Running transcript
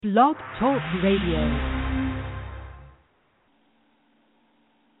Blog Talk Radio.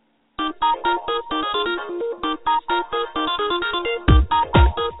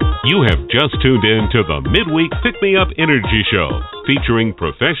 You have just tuned in to the Midweek Pick Me Up Energy Show, featuring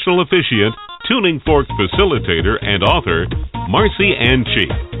professional officiant, tuning fork facilitator, and author, Marcy Ann Cheek.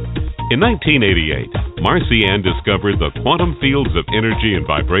 In 1988, Marcy Ann discovered the quantum fields of energy and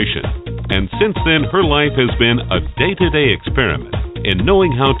vibration, and since then her life has been a day-to-day experiment in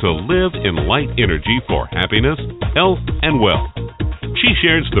knowing how to live in light energy for happiness, health, and wealth. She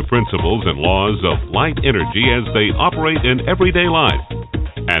shares the principles and laws of light energy as they operate in everyday life.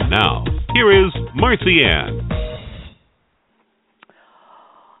 And now, here is Marcy Ann.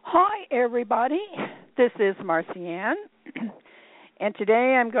 Hi, everybody. This is Marcy Ann. And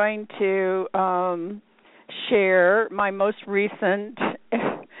today I'm going to share my most recent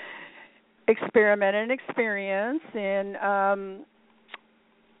experiment and experience in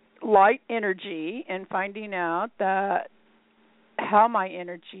light energy and finding out that how my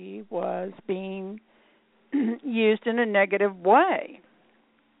energy was being used in a negative way.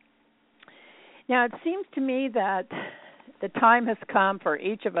 Now, it seems to me that the time has come for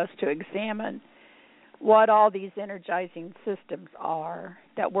each of us to examine what all these energizing systems are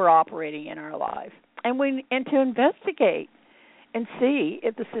that we're operating in our life, and to investigate and see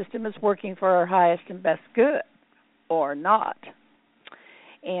if the system is working for our highest and best good or not.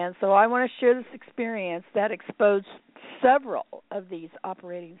 And so I want to share this experience that exposed several of these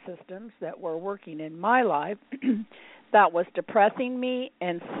operating systems that were working in my life that was depressing me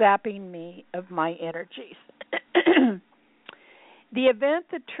and sapping me of my energies. The event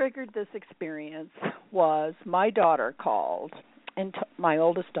that triggered this experience was my daughter called, and my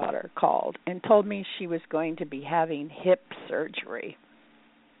oldest daughter called, and told me she was going to be having hip surgery.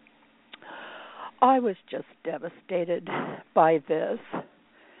 I was just devastated by this.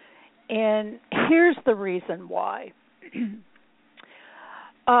 And here's the reason why.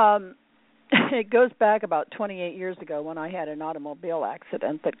 It goes back about 28 years ago when I had an automobile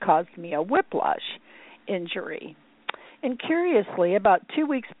accident that caused me a whiplash injury. And curiously, about 2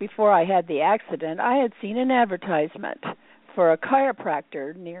 weeks before I had the accident, I had seen an advertisement for a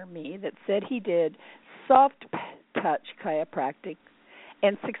chiropractor near me that said he did soft touch chiropractic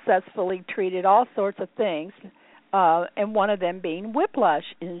and successfully treated all sorts of things, and one of them being whiplash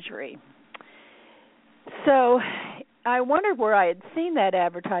injury. So I wondered where I had seen that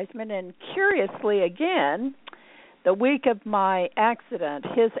advertisement, and curiously again, the week of my accident,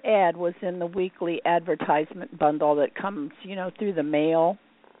 his ad was in the weekly advertisement bundle that comes, through the mail.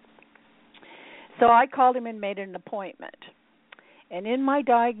 So I called him and made an appointment. And in my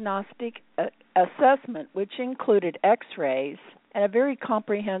diagnostic assessment, which included x-rays and a very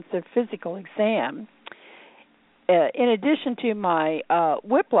comprehensive physical exam, in addition to my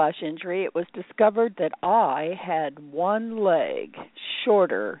whiplash injury, it was discovered that I had one leg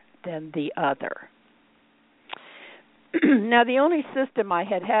shorter than the other. Now, the only system I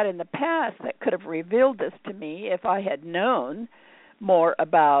had had in the past that could have revealed this to me, if I had known more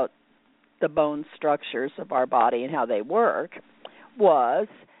about the bone structures of our body and how they work, was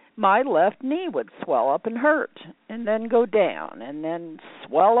my left knee would swell up and hurt, and then go down, and then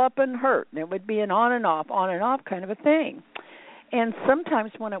swell up and hurt, and it would be an on and off kind of a thing. And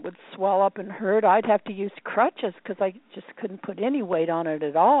sometimes when it would swell up and hurt, I'd have to use crutches because I just couldn't put any weight on it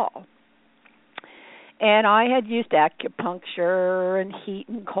at all. And I had used acupuncture and heat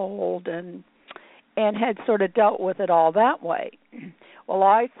and cold and had sort of dealt with it all that way. Well,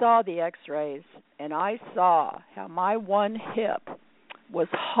 I saw the x-rays, and I saw how my one hip was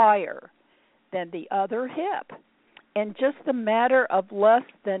higher than the other hip. And just a matter of less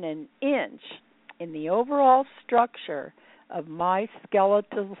than an inch in the overall structure of my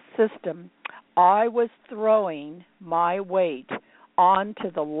skeletal system, I was throwing my weight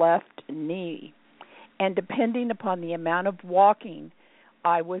onto the left knee. And depending upon the amount of walking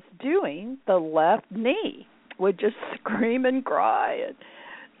I was doing, the left knee would just scream and cry and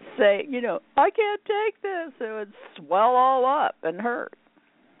say, I can't take this. It would swell all up and hurt.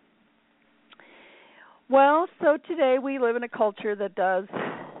 Well, so today we live in a culture that does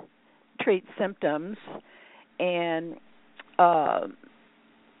treat symptoms, and if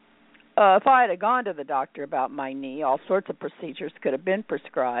I had gone to the doctor about my knee, all sorts of procedures could have been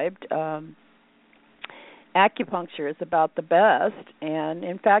prescribed. Acupuncture is about the best, and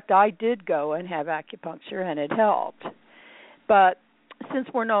in fact, I did go and have acupuncture, and it helped. But since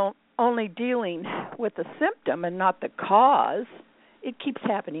we're only dealing with the symptom and not the cause, it keeps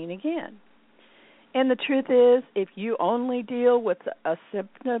happening again. And the truth is, if you only deal with a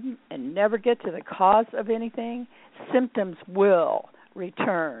symptom and never get to the cause of anything, symptoms will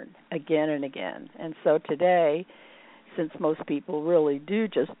return again and again. And so today, since most people really do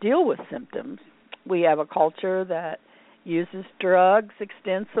just deal with symptoms, we have a culture that uses drugs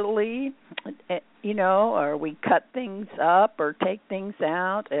extensively, or we cut things up or take things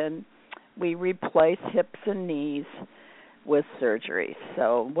out, and we replace hips and knees with surgery.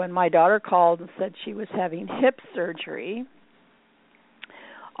 So when my daughter called and said she was having hip surgery,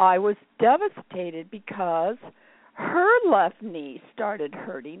 I was devastated because her left knee started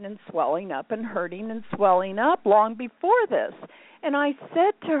hurting and swelling up and hurting and swelling up long before this. And I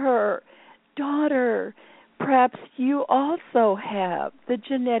said to her, "Daughter, perhaps you also have the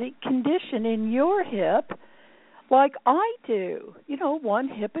genetic condition in your hip like I do. One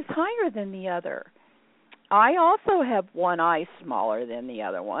hip is higher than the other. I also have one eye smaller than the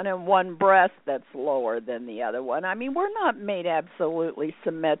other one and one breast that's lower than the other one. I mean, we're not made absolutely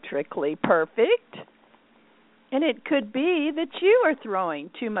symmetrically perfect. And it could be that you are throwing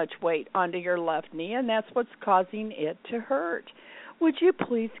too much weight onto your left knee, and that's what's causing it to hurt. Would you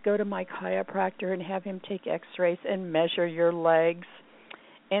please go to my chiropractor and have him take x-rays and measure your legs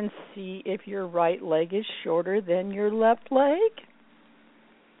and see if your right leg is shorter than your left leg?"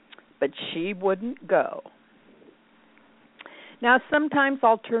 But she wouldn't go. Now, sometimes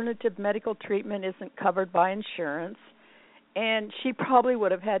alternative medical treatment isn't covered by insurance, and she probably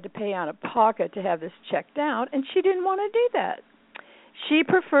would have had to pay out of pocket to have this checked out, and she didn't want to do that. She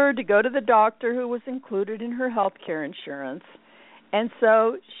preferred to go to the doctor who was included in her health care insurance, and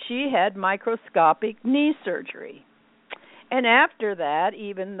so she had microscopic knee surgery. And after that,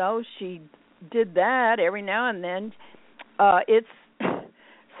 even though she did that every now and then, it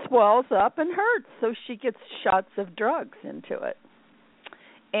swells up and hurts, so she gets shots of drugs into it.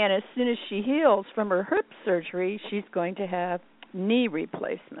 And as soon as she heals from her hip surgery, she's going to have knee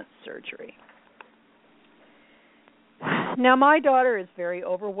replacement surgery. Now, my daughter is very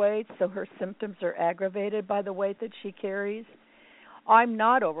overweight, so her symptoms are aggravated by the weight that she carries. I'm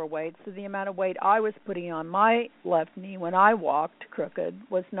not overweight, so the amount of weight I was putting on my left knee when I walked crooked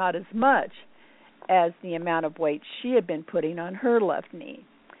was not as much as the amount of weight she had been putting on her left knee.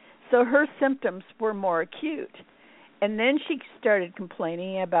 So her symptoms were more acute. And then she started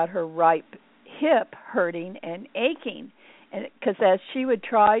complaining about her right hip hurting and aching. And because as she would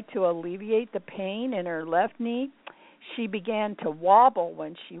try to alleviate the pain in her left knee, she began to wobble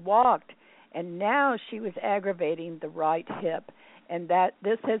when she walked. And now she was aggravating the right hip. And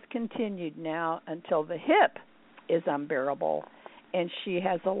this has continued now until the hip is unbearable, and she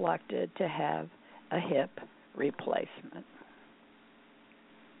has elected to have a hip replacement.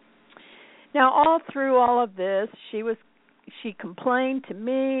 Now, all through all of this, she complained to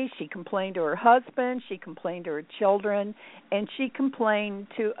me, she complained to her husband, she complained to her children, and she complained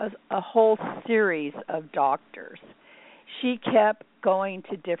to a whole series of doctors. She kept going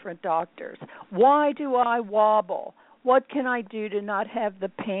to different doctors. Why do I wobble? What can I do to not have the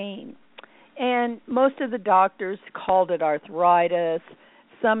pain? And most of the doctors called it arthritis.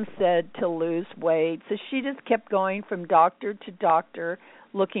 Some said to lose weight. So she just kept going from doctor to doctor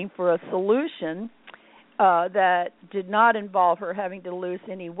looking for a solution that did not involve her having to lose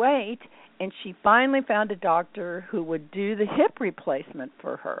any weight. And she finally found a doctor who would do the hip replacement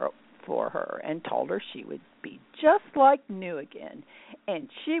for her and told her she would be just like new again. And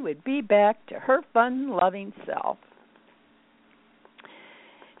she would be back to her fun-loving self.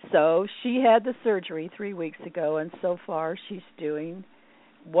 So she had the surgery 3 weeks ago, and so far she's doing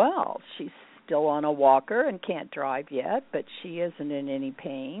well. She's still on a walker and can't drive yet, but she isn't in any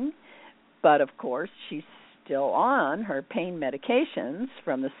pain. But, of course, she's still on her pain medications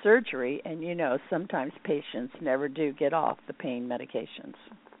from the surgery, and sometimes patients never do get off the pain medications.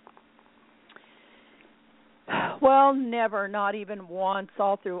 Well, never, not even once,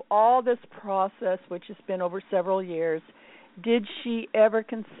 all through all this process, which has been over several years, did she ever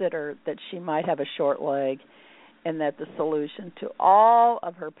consider that she might have a short leg and that the solution to all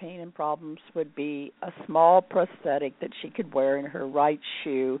of her pain and problems would be a small prosthetic that she could wear in her right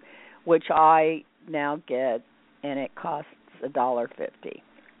shoe, which I now get, and it costs $1.50.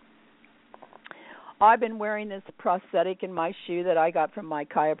 I've been wearing this prosthetic in my shoe that I got from my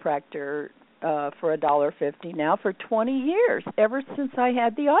chiropractor for $1.50 now for 20 years, ever since I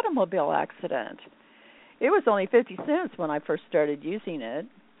had the automobile accident. It was only 50 cents when I first started using it.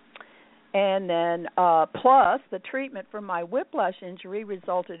 And then plus the treatment for my whiplash injury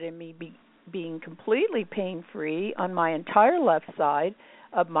resulted in me being completely pain-free on my entire left side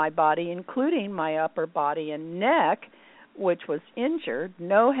of my body, including my upper body and neck, which was injured,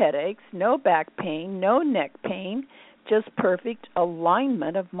 no headaches, no back pain, no neck pain, just perfect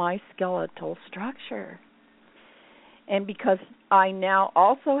alignment of my skeletal structure. And because I now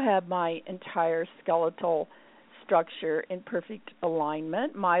also have my entire skeletal structure in perfect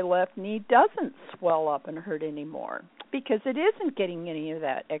alignment, my left knee doesn't swell up and hurt anymore because it isn't getting any of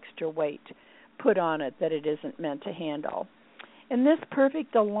that extra weight put on it that it isn't meant to handle. And this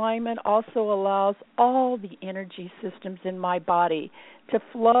perfect alignment also allows all the energy systems in my body to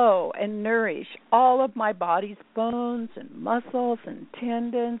flow and nourish all of my body's bones and muscles and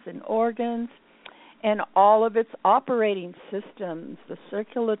tendons and organs and all of its operating systems, the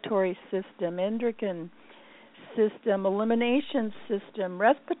circulatory system, endocrine system, elimination system,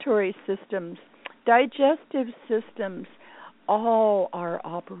 respiratory systems, digestive systems, all are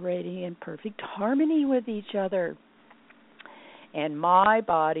operating in perfect harmony with each other. And my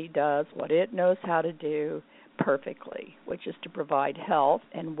body does what it knows how to do perfectly, which is to provide health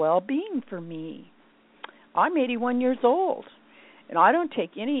and well-being for me. I'm 81 years old, and I don't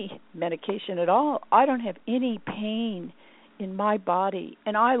take any medication at all. I don't have any pain in my body,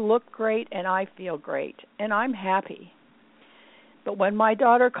 and I look great and I feel great, and I'm happy. But when my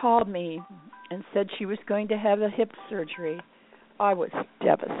daughter called me and said she was going to have a hip surgery, I was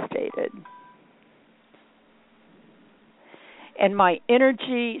devastated. And my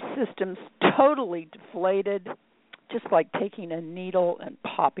energy systems totally deflated, just like taking a needle and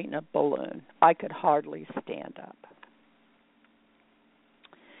popping a balloon. I could hardly stand up.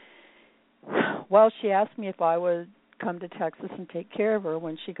 Well, she asked me if I would come to Texas and take care of her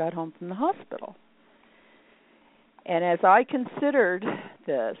when she got home from the hospital. And as I considered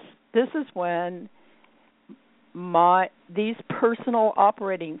this is when these personal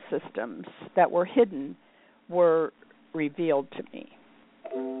operating systems that were hidden were revealed to me.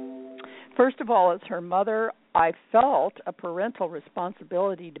 First of all, as her mother, I felt a parental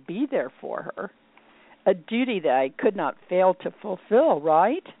responsibility to be there for her, a duty that I could not fail to fulfill,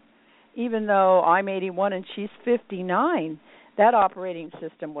 right? Even though I'm 81 and she's 59, that operating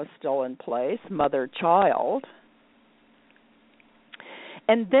system was still in place, mother-child.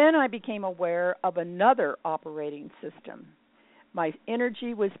 And then I became aware of another operating system. My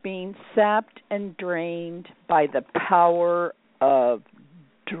energy was being sapped and drained by the power of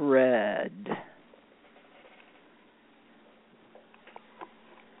dread.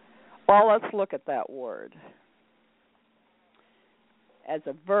 Well, let's look at that word. As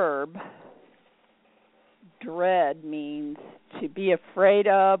a verb, dread means to be afraid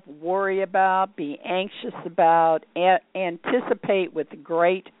of, worry about, be anxious about, anticipate with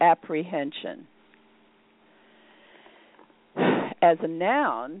great apprehension. As a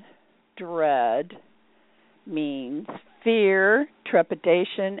noun, dread means fear,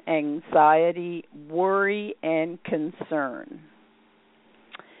 trepidation, anxiety, worry, and concern.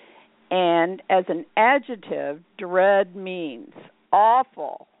 And as an adjective, dread means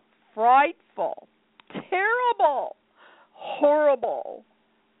awful, frightful, terrible, horrible,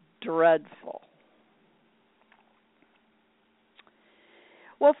 dreadful.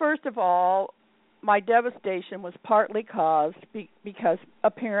 Well, first of all, my devastation was partly caused because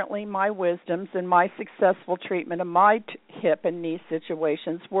apparently my wisdoms and my successful treatment of my hip and knee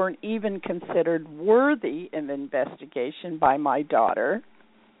situations weren't even considered worthy of investigation by my daughter.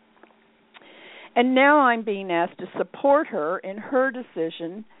 And now I'm being asked to support her in her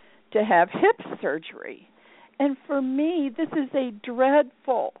decision to have hip surgery. And for me, this is a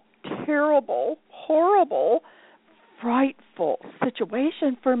dreadful, terrible, horrible, frightful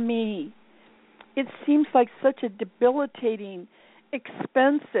situation for me. It seems like such a debilitating,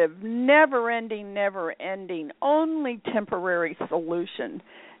 expensive, never-ending, only temporary solution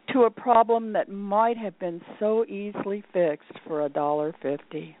to a problem that might have been so easily fixed for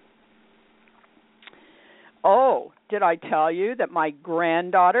 $1.50. Oh, did I tell you that my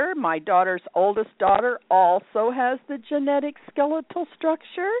granddaughter, my daughter's oldest daughter, also has the genetic skeletal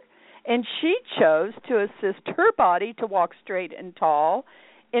structure? And she chose to assist her body to walk straight and tall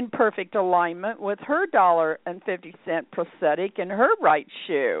in perfect alignment with her $1.50 prosthetic in her right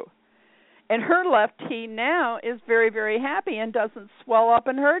shoe. And her left knee now is very, very happy and doesn't swell up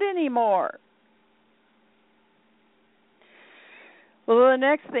and hurt anymore. Well, the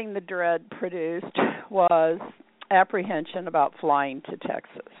next thing the dread produced was apprehension about flying to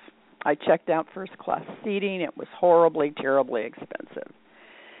Texas. I checked out first-class seating. It was horribly, terribly expensive.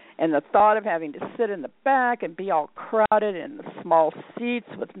 And the thought of having to sit in the back and be all crowded in the small seats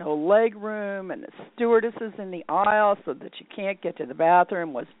with no leg room and the stewardesses in the aisle so that you can't get to the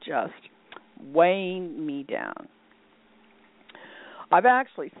bathroom was just weighing me down. I've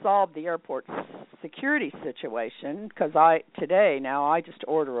actually solved the airport security situation because today I just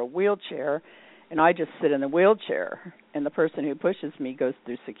order a wheelchair and I just sit in the wheelchair, and the person who pushes me goes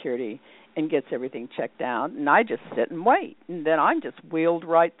through security and gets everything checked out, and I just sit and wait. And then I'm just wheeled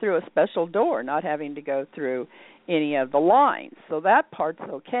right through a special door, not having to go through any of the lines. So that part's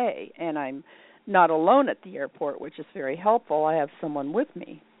okay, and I'm not alone at the airport, which is very helpful. I have someone with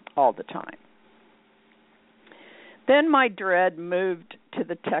me all the time. Then my dread moved to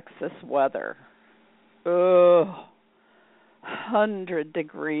the Texas weather.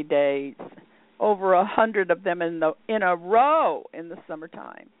 100-degree days, over 100 of them in a row in the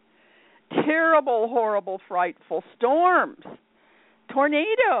summertime. Terrible, horrible, frightful storms,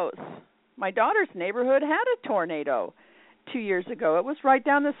 tornadoes. My daughter's neighborhood had a tornado 2 years ago. It was right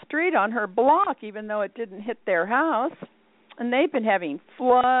down the street on her block, even though it didn't hit their house. And they've been having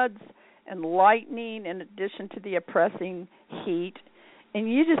floods and lightning in addition to the oppressing heat.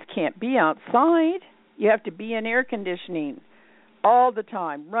 And you just can't be outside. You have to be in air conditioning all the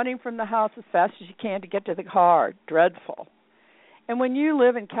time, running from the house as fast as you can to get to the car. Dreadful. And when you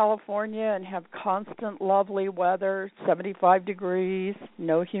live in California and have constant lovely weather, 75 degrees,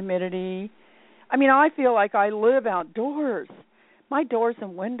 no humidity, I feel like I live outdoors. My doors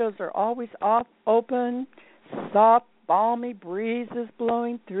and windows are always open, soft, balmy breezes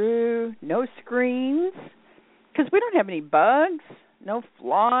blowing through, no screens, because we don't have any bugs, no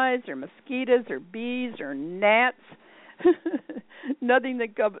flies or mosquitoes or bees or gnats, nothing that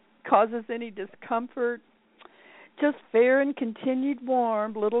causes any discomfort. Just fair and continued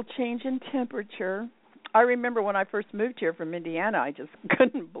warm, little change in temperature. I remember when I first moved here from Indiana, I just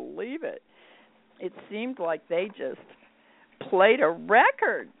couldn't believe it. It seemed like they just played a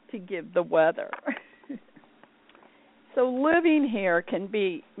record to give the weather. So living here can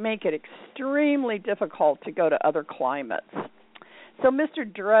make it extremely difficult to go to other climates. So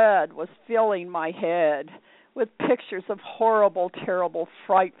Mr. Dread was filling my head with pictures of horrible, terrible,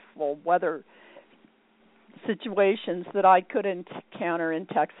 frightful weather situations that I could encounter in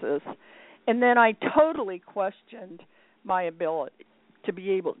Texas. And then I totally questioned my ability to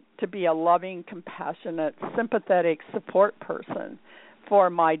be able to be a loving, compassionate, sympathetic support person for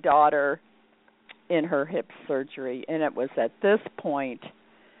my daughter in her hip surgery. And it was at this point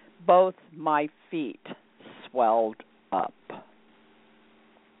both my feet swelled up.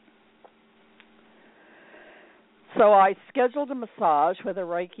 So I scheduled a massage with a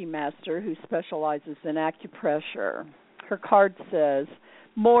Reiki master who specializes in acupressure. Her card says,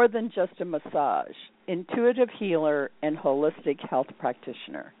 more than just a massage, intuitive healer and holistic health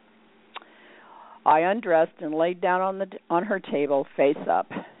practitioner. I undressed and laid down on her table face up,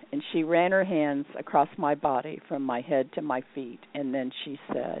 and she ran her hands across my body from my head to my feet, and then she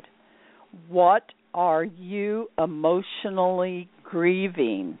said, what are you emotionally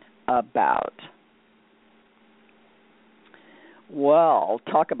grieving about? Well,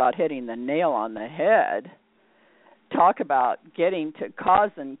 talk about hitting the nail on the head. Talk about getting to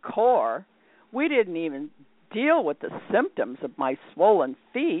cause and core. We didn't even deal with the symptoms of my swollen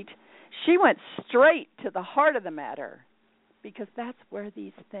feet. She went straight to the heart of the matter, because that's where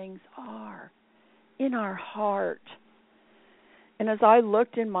these things are, in our heart. And as I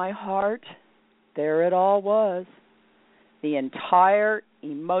looked in my heart, there it all was, the entire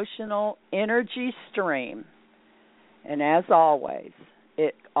emotional energy stream. And as always,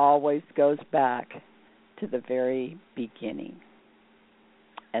 it always goes back to the very beginning.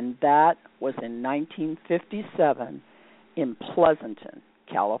 And that was in 1957 in Pleasanton,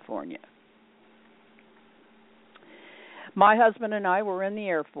 California. My husband and I were in the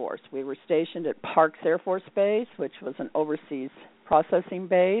Air Force. We were stationed at Parks Air Force Base, which was an overseas processing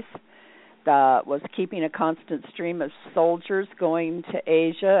base that was keeping a constant stream of soldiers going to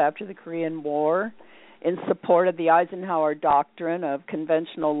Asia after the Korean War, in support of the Eisenhower doctrine of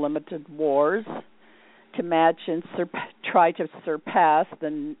conventional limited wars, to match and try to surpass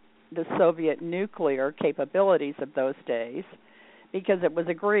the Soviet nuclear capabilities of those days, because it was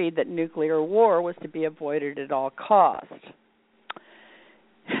agreed that nuclear war was to be avoided at all costs.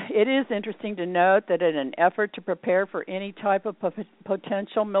 It is interesting to note that in an effort to prepare for any type of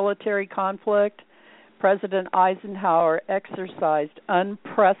potential military conflict, President Eisenhower exercised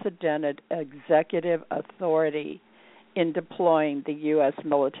unprecedented executive authority in deploying the U.S.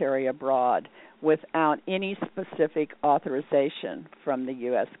 military abroad without any specific authorization from the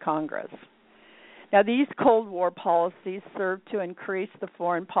U.S. Congress. Now, these Cold War policies served to increase the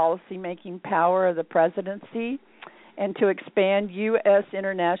foreign policy-making power of the presidency and to expand U.S.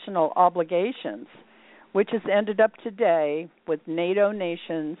 international obligations, which has ended up today with NATO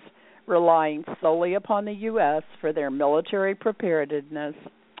nations relying solely upon the U.S. for their military preparedness,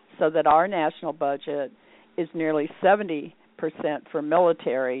 so that our national budget is nearly 70% for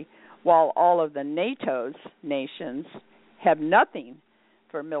military, while all of the NATO's nations have nothing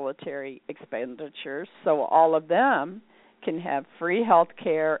for military expenditures, so all of them can have free health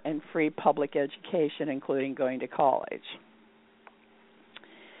care and free public education, including going to college.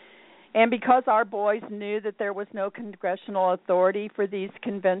 And because our boys knew that there was no congressional authority for these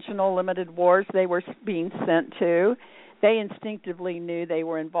conventional limited wars they were being sent to, they instinctively knew they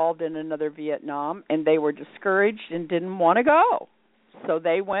were involved in another Vietnam, and they were discouraged and didn't want to go. So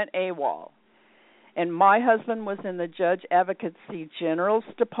they went AWOL. And my husband was in the Judge Advocacy General's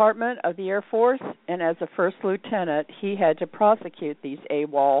Department of the Air Force, and as a first lieutenant, he had to prosecute these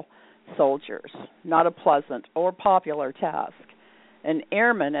AWOL soldiers. Not a pleasant or popular task. An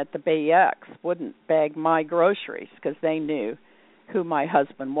airman at the Bay X wouldn't bag my groceries because they knew who my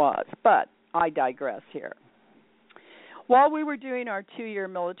husband was. But I digress here. While we were doing our 2-year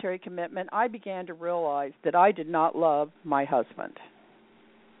military commitment, I began to realize that I did not love my husband.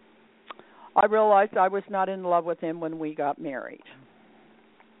 I realized I was not in love with him when we got married.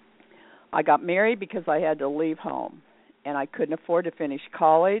 I got married because I had to leave home, and I couldn't afford to finish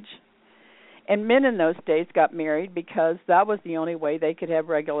college. And men in those days got married because that was the only way they could have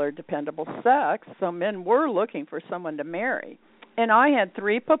regular, dependable sex, so men were looking for someone to marry. And I had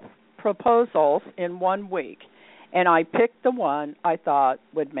 3 proposals in 1 week, and I picked the one I thought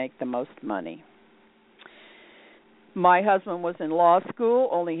would make the most money. My husband was in law school,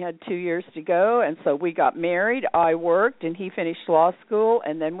 only had 2 years to go, and so we got married. I worked, and he finished law school,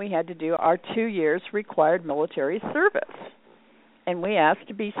 and then we had to do our 2 years required military service. And we asked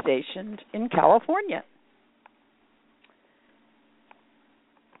to be stationed in California.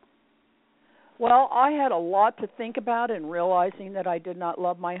 Well, I had a lot to think about in realizing that I did not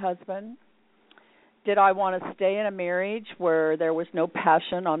love my husband. Did I want to stay in a marriage where there was no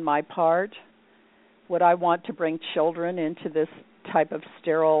passion on my part? Would I want to bring children into this type of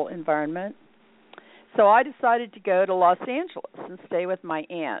sterile environment? So I decided to go to Los Angeles and stay with my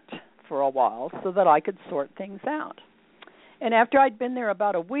aunt for a while so that I could sort things out. And after I'd been there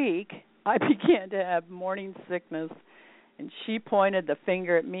about a week, I began to have morning sickness, and she pointed the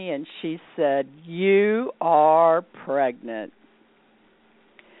finger at me and she said, "You are pregnant."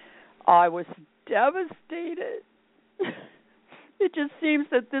 I was devastated. It just seems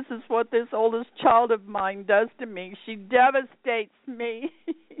that this is what this oldest child of mine does to me. She devastates me.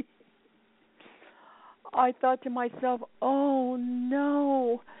 I thought to myself, oh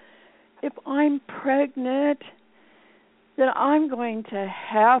no, if I'm pregnant, then I'm going to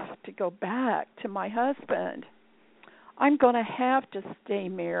have to go back to my husband. I'm going to have to stay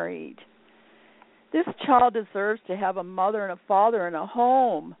married. This child deserves to have a mother and a father and a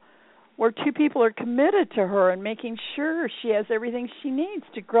home where 2 people are committed to her and making sure she has everything she needs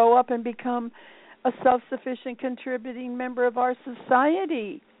to grow up and become a self-sufficient, contributing member of our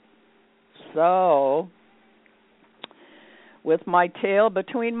society. So, with my tail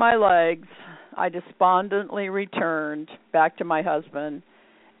between my legs, I despondently returned back to my husband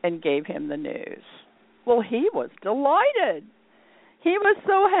and gave him the news. Well, he was delighted. He was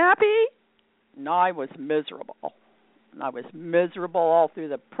so happy. And I was miserable. And I was miserable all through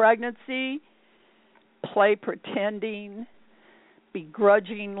the pregnancy, play pretending,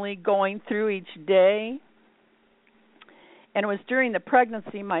 begrudgingly going through each day. And it was during the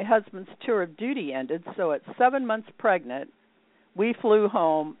pregnancy my husband's tour of duty ended, so at 7 months pregnant, we flew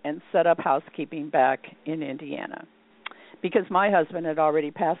home and set up housekeeping back in Indiana. Because my husband had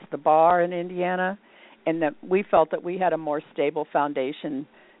already passed the bar in Indiana, and that we felt that we had a more stable foundation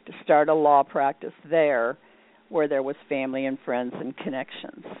to start a law practice there where there was family and friends and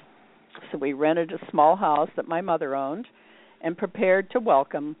connections. So we rented a small house that my mother owned and prepared to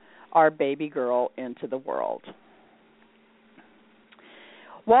welcome our baby girl into the world.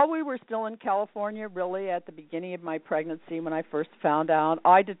 While we were still in California, really at the beginning of my pregnancy when I first found out,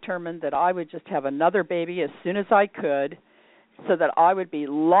 I determined that I would just have another baby as soon as I could so that I would be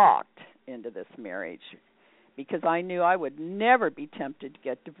locked into this marriage, because I knew I would never be tempted to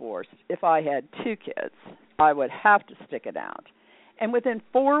get divorced. If I had 2 kids, I would have to stick it out. And within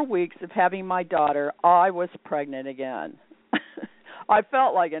 4 weeks of having my daughter, I was pregnant again. I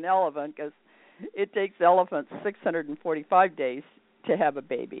felt like an elephant because it takes elephants 645 days to have a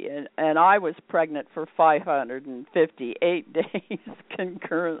baby. And I was pregnant for 558 days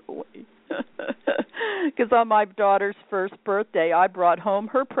concurrently. Because on my daughter's first birthday, I brought home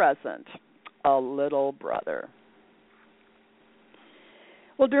her present, a little brother.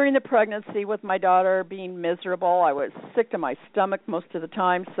 Well, during the pregnancy with my daughter being miserable, I was sick to my stomach most of the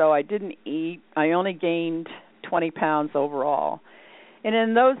time, so I didn't eat. I only gained 20 pounds overall. And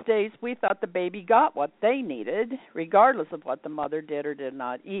in those days, we thought the baby got what they needed, regardless of what the mother did or did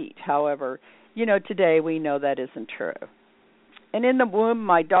not eat. However, today we know that isn't true. And in the womb,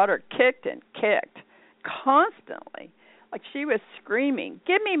 my daughter kicked and kicked constantly, like she was screaming,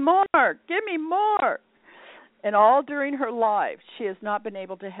 "Give me more, give me more." And all during her life, she has not been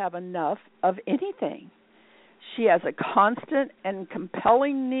able to have enough of anything. She has a constant and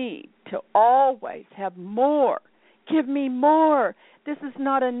compelling need to always have more. Give me more. This is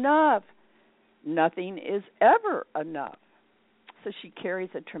not enough. Nothing is ever enough. So she carries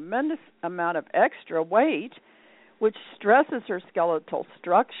a tremendous amount of extra weight, which stresses her skeletal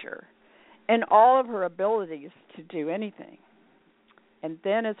structure and all of her abilities to do anything. And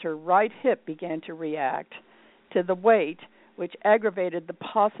then as her right hip began to react to the weight, which aggravated the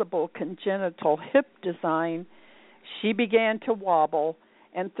possible congenital hip design, she began to wobble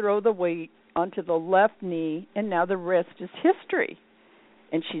and throw the weight onto the left knee, and now the rest is history.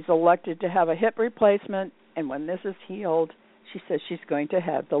 And she's elected to have a hip replacement, and when this is healed, she says she's going to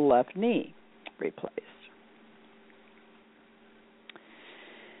have the left knee replaced.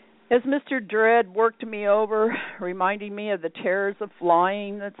 As Mr. Dredd worked me over, reminding me of the terrors of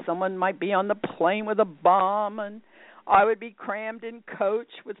flying, that someone might be on the plane with a bomb, and I would be crammed in coach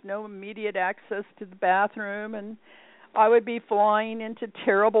with no immediate access to the bathroom, and I would be flying into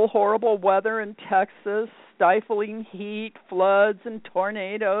terrible, horrible weather in Texas, stifling heat, floods, and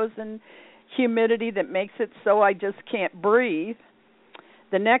tornadoes, and humidity that makes it so I just can't breathe.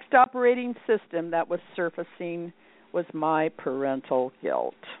 The next operating system that was surfacing was my parental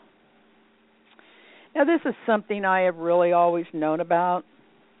guilt. Now, this is something I have really always known about.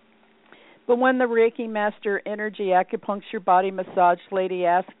 But when the Reiki Master Energy Acupuncture Body Massage lady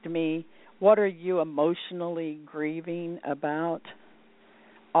asked me, "What are you emotionally grieving about?"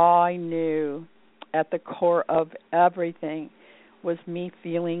 I knew at the core of everything was me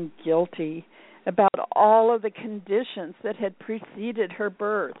feeling guilty about all of the conditions that had preceded her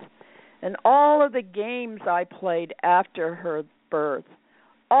birth and all of the games I played after her birth,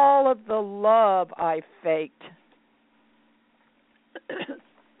 all of the love I faked,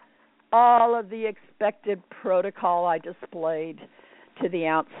 all of the expected protocol I displayed to the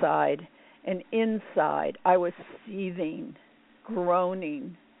outside, and inside I was seething,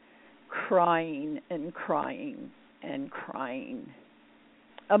 groaning, crying and crying and crying,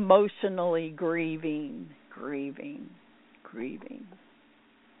 emotionally grieving.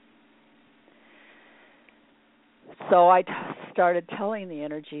 So I started telling the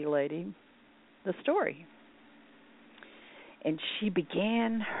energy lady the story. And she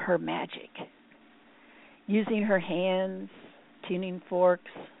began her magic, using her hands, tuning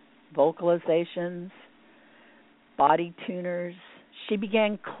forks, vocalizations, body tuners. She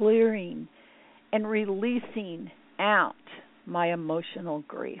began clearing and releasing out my emotional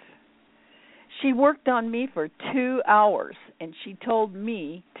grief. She worked on me for 2 hours, and she told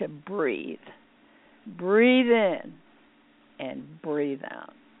me to breathe. Breathe in and breathe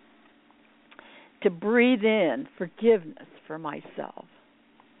out. To breathe in forgiveness for myself.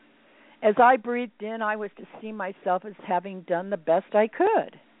 As I breathed in, I was to see myself as having done the best I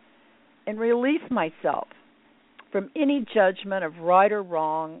could and release myself from any judgment of right or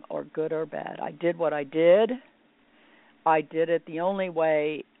wrong or good or bad. I did what I did. I did it the only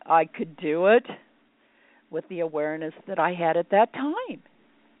way I could do it, with the awareness that I had at that time.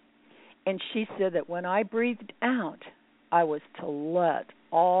 And she said that when I breathed out, I was to let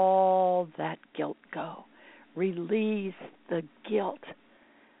all that guilt go. Release the guilt.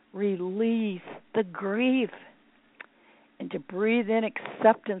 Release the grief. And to breathe in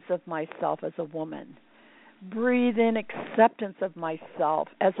acceptance of myself as a woman. Breathe in acceptance of myself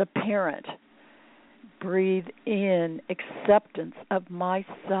as a parent. Breathe in acceptance of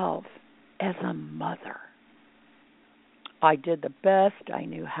myself as a mother. I did the best I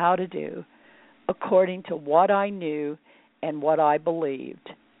knew how to do according to what I knew and what I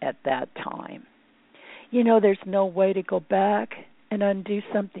believed at that time. There's no way to go back and undo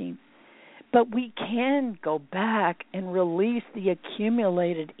something, but we can go back and release the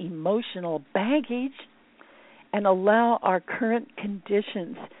accumulated emotional baggage and allow our current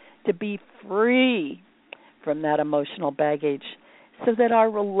conditions to be free from that emotional baggage so that our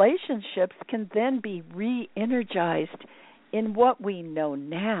relationships can then be re-energized in what we know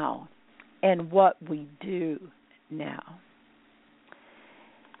now and what we do now.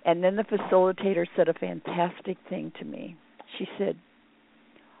 And then the facilitator said a fantastic thing to me. She said,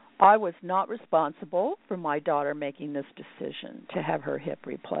 I was not responsible for my daughter making this decision to have her hip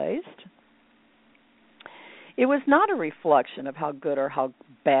replaced. It was not a reflection of how good or how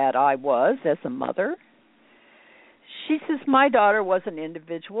bad I was as a mother. She says my daughter was an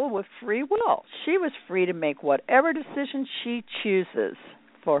individual with free will. She was free to make whatever decision she chooses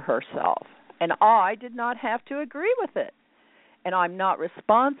for herself. And I did not have to agree with it. And I'm not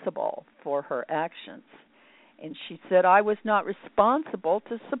responsible for her actions. And she said I was not responsible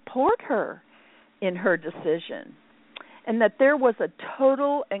to support her in her decision. And that there was a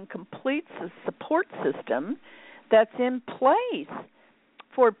total and complete support system that's in place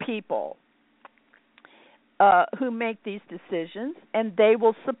for people who make these decisions, and they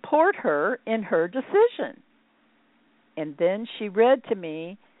will support her in her decision. And then she read to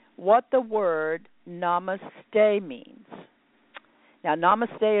me what the word namaste means. Now,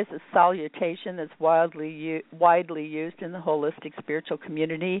 namaste is a salutation that's widely used in the holistic spiritual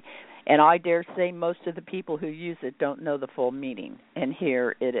community, and I dare say most of the people who use it don't know the full meaning, and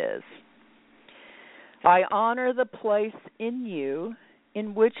here it is. I honor the place in you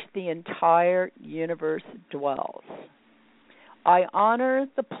in which the entire universe dwells. I honor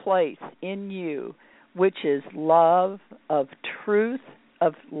the place in you which is love, of truth,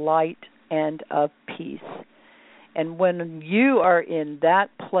 of light, and of peace. And when you are in that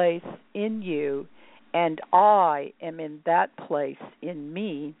place in you, and I am in that place in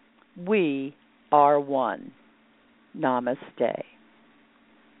me, we are one. Namaste.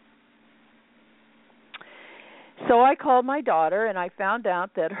 So I called my daughter, and I found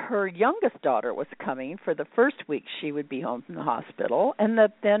out that her youngest daughter was coming for the first week she would be home from the hospital, and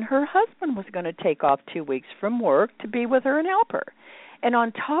that then her husband was going to take off 2 weeks from work to be with her and help her. And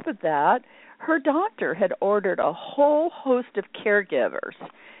on top of that, her doctor had ordered a whole host of caregivers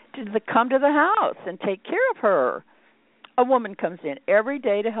to come to the house and take care of her. A woman comes in every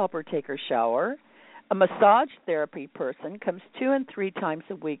day to help her take her shower. A massage therapy person comes 2 and 3 times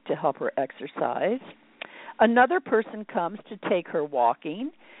a week to help her exercise. Another person comes to take her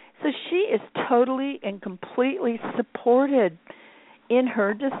walking. So she is totally and completely supported in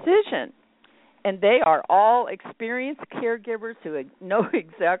her decision. And they are all experienced caregivers who know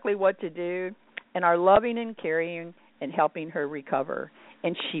exactly what to do and are loving and caring and helping her recover.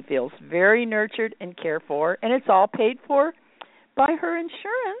 And she feels very nurtured and cared for, and it's all paid for by her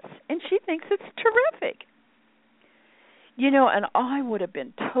insurance, and she thinks it's terrific. You know, and I would have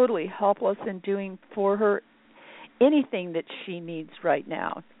been totally helpless in doing for her anything that she needs right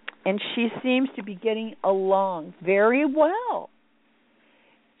now. And she seems to be getting along very well.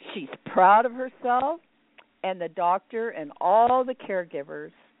 She's proud of herself, and the doctor and all the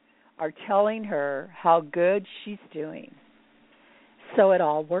caregivers are telling her how good she's doing. So it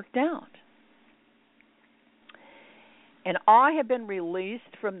all worked out. And I have been released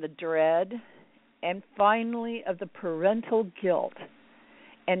from the dread and finally of the parental guilt.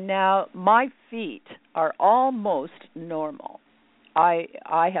 And now my feet are almost normal. I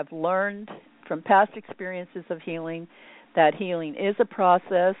have learned from past experiences of healing that healing is a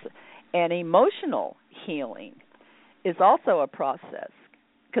process, and emotional healing is also a process.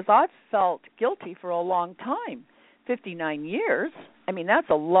 Because I've felt guilty for a long time, 59 years. I mean, that's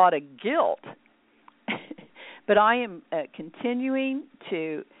a lot of guilt. But I am continuing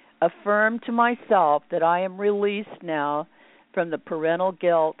to affirm to myself that I am released now from the parental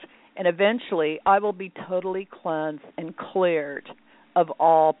guilt, and eventually I will be totally cleansed and cleared of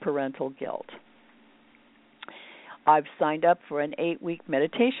all parental guilt. I've signed up for an 8-week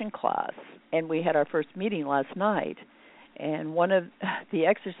meditation class, and we had our first meeting last night. And one of the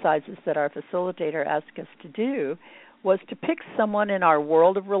exercises that our facilitator asked us to do was to pick someone in our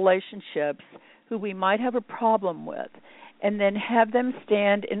world of relationships who we might have a problem with, and then have them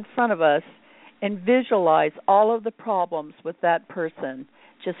stand in front of us and visualize all of the problems with that person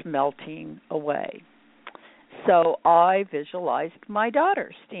just melting away. So I visualized my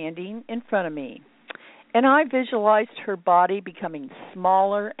daughter standing in front of me, and I visualized her body becoming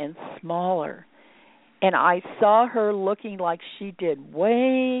smaller and smaller, and I saw her looking like she did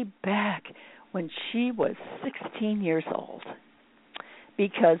way back when she was 16 years old.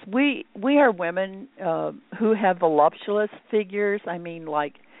 Because we are women who have voluptuous figures. I mean,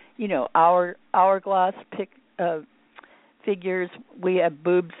 like, you know, hourglass figures. We have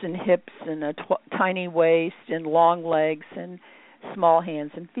boobs and hips and a tiny waist and long legs and small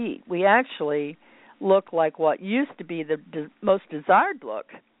hands and feet. We actually look like what used to be the most desired look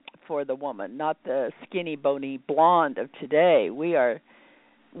for the woman, not the skinny, bony blonde of today. We are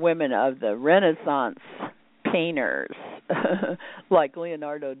women of the Renaissance painters like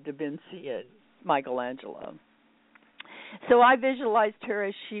Leonardo da Vinci and Michelangelo. So I visualized her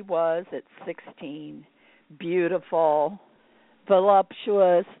as she was at 16, beautiful,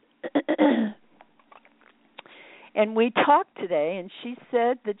 voluptuous, And we talked today, and she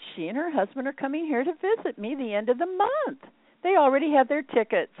said that she and her husband are coming here to visit me the end of the month. They already have their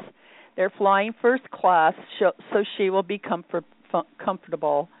tickets. They're flying first class, so she will be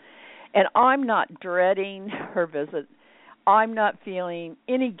comfortable. And I'm not dreading her visit. I'm not feeling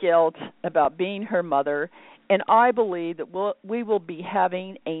any guilt about being her mother. And I believe that we will be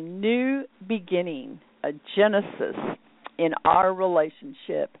having a new beginning, a genesis in our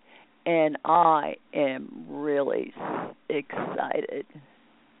relationship. And I am really excited.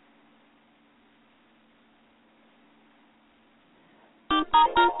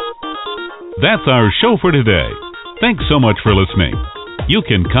 That's our show for today. Thanks so much for listening. You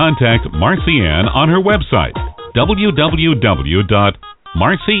can contact Marcy Ann on her website,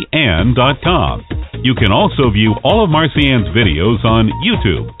 www.marcyann.com. You can also view all of Marcy Ann's videos on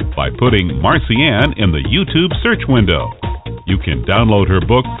YouTube by putting Marcy Ann in the YouTube search window. You can download her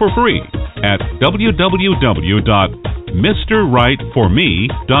book for free at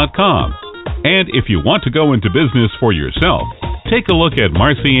www.mrrightforme.com. And if you want to go into business for yourself, take a look at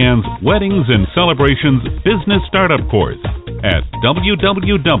Marcy Ann's Weddings and Celebrations Business Startup Course at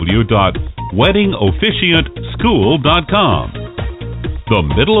www.weddingofficiantschool.com. The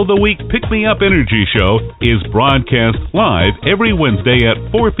Middle of the Week Pick-Me-Up Energy Show is broadcast live every Wednesday at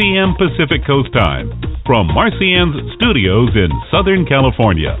 4 p.m. Pacific Coast Time from Marcy Ann's studios in Southern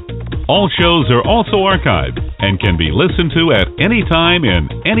California. All shows are also archived and can be listened to at any time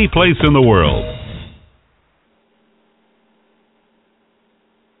in any place in the world.